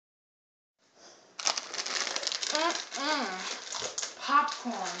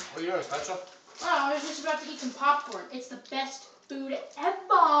Popcorn. What are you doing, Spencer? Oh, I was just about to eat some popcorn. It's the best food ever.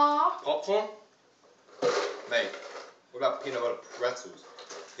 Popcorn? Mate, what about peanut butter pretzels?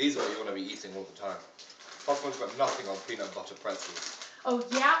 These are what you want to be eating all the time. Popcorn's got nothing on peanut butter pretzels. Oh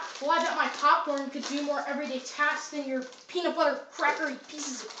yeah? Well, I bet my popcorn could do more everyday tasks than your peanut butter crackery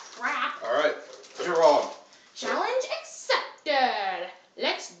pieces of crap. Alright, you're on. Challenge accepted.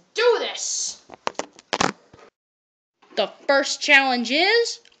 Let's do this. The first challenge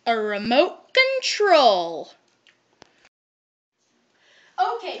is a remote control.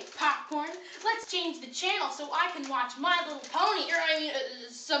 Okay, Popcorn, let's change the channel so I can watch My Little Pony, or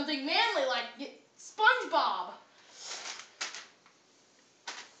something manly like SpongeBob.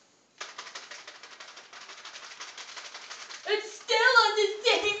 It's still on the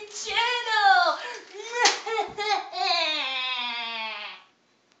same channel!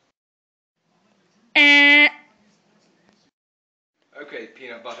 Okay,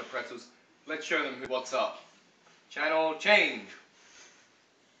 peanut butter pretzels, let's show them what's up. Channel change.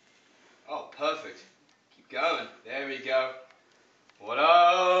 Oh, perfect. Keep going. There we go. What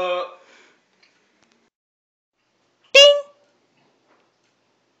up? Ding!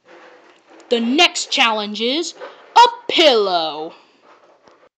 The next challenge is a pillow.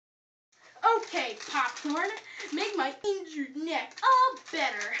 Okay, Popcorn, make my injured neck all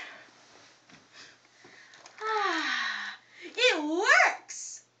better. Ah, it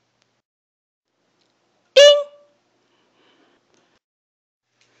works! Ding!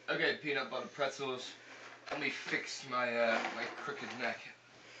 Okay, peanut butter pretzels. Let me fix my my crooked neck.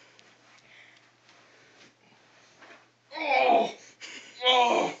 Oh!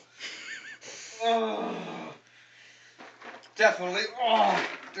 Oh! Oh! Definitely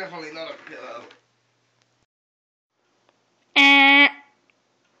not a pillow.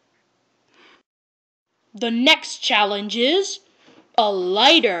 The next challenge is a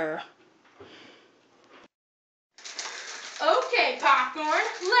lighter. Okay, Popcorn,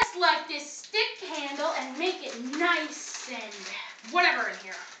 let's light this stick handle and make it nice and whatever in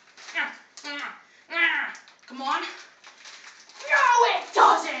here. Come on. No, it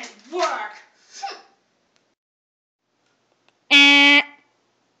doesn't work.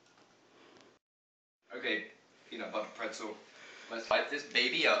 Okay, peanut butter pretzel. Let's light this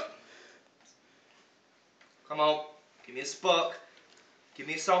baby up. Come on, give me a spark. Give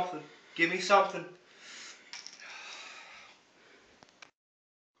me something. Give me something.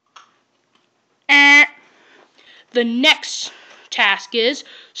 The next task is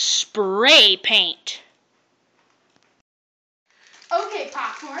spray paint. Okay,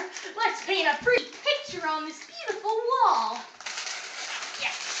 Popcorn, let's paint a pretty picture on this beautiful wall.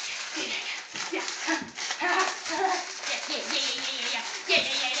 Yeah.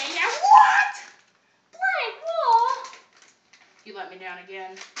 What? Blank wall? You let me down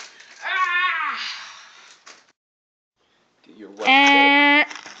again. Ah! Get your wet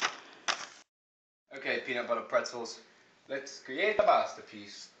Okay, peanut butter pretzels. Let's create a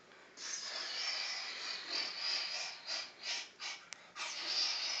masterpiece.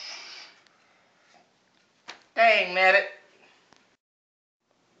 Dang, nabbit.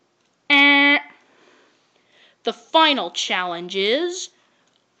 The final challenge is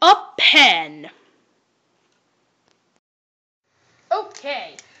a pen.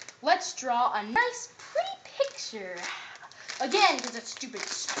 Okay, let's draw a nice, pretty picture. Again, because that stupid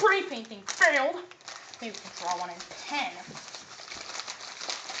spray painting failed. Maybe we can draw one in pen.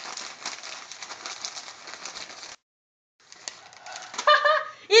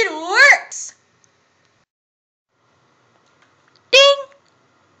 It works! Ding!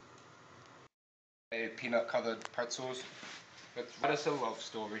 Hey, peanut covered pretzels. Let's write us a love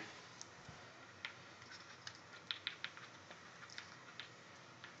story.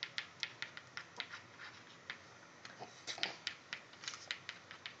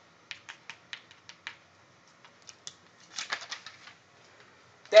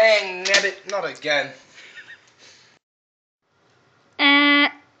 Dang, nabbit, not again.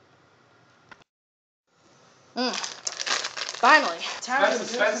 Finally.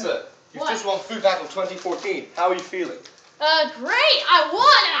 Spencer, you've just won Food Battle 2014. How are you feeling? Great! I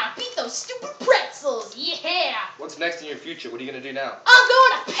won and I beat those stupid pretzels! Yeah! What's next in your future? What are you going to do now? I'm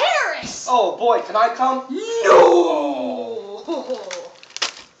going to Paris! Oh boy, can I come? No!